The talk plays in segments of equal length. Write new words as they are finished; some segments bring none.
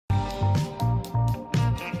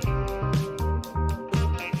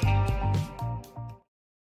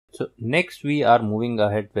So next we are moving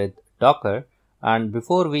ahead with Docker, and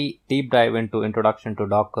before we deep dive into introduction to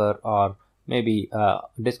Docker or maybe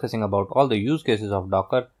discussing about all the use cases of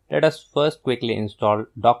Docker, let us first quickly install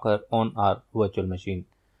Docker on our virtual machine.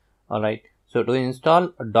 Alright, so to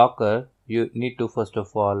install Docker, you need to first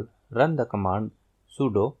of all run the command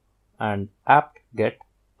sudo and apt-get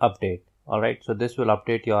update. Alright, so this will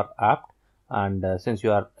update your apt, and since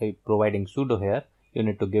you are providing sudo here, you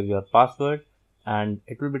need to give your password, and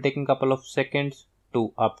it will be taking a couple of seconds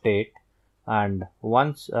to update. And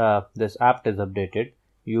once this apt is updated,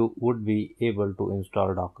 you would be able to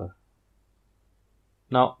install Docker.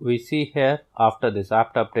 Now we see here, after this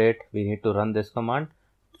apt update, we need to run this command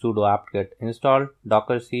sudo apt-get install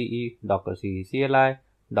docker ce, docker ce cli,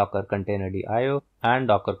 docker container.io, and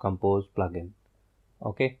docker compose plugin.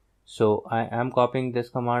 Okay, so I am copying this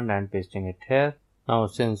command and pasting it here. Now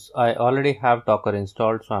since I already have Docker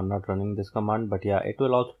installed, so I'm not running this command, but yeah, it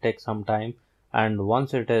will also take some time. And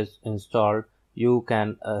once it is installed, you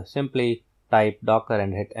can simply type Docker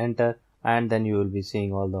and hit enter, and then you will be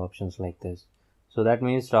seeing all the options like this. So that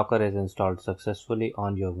means Docker is installed successfully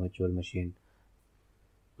on your virtual machine.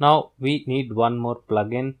 Now we need one more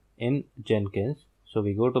plugin in Jenkins. So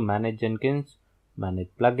we go to manage Jenkins, manage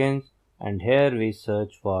plugins, and here we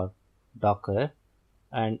search for Docker,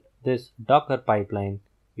 and this Docker pipeline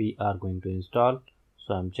we are going to install.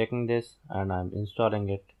 So I'm checking this and I'm installing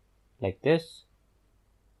it like this,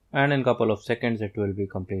 and in a couple of seconds it will be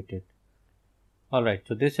completed. Alright,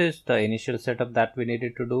 so this is the initial setup that we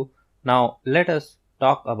needed to do. Now let us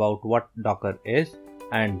talk about what Docker is,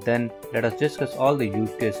 and then let us discuss all the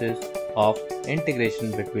use cases of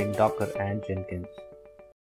integration between Docker and Jenkins.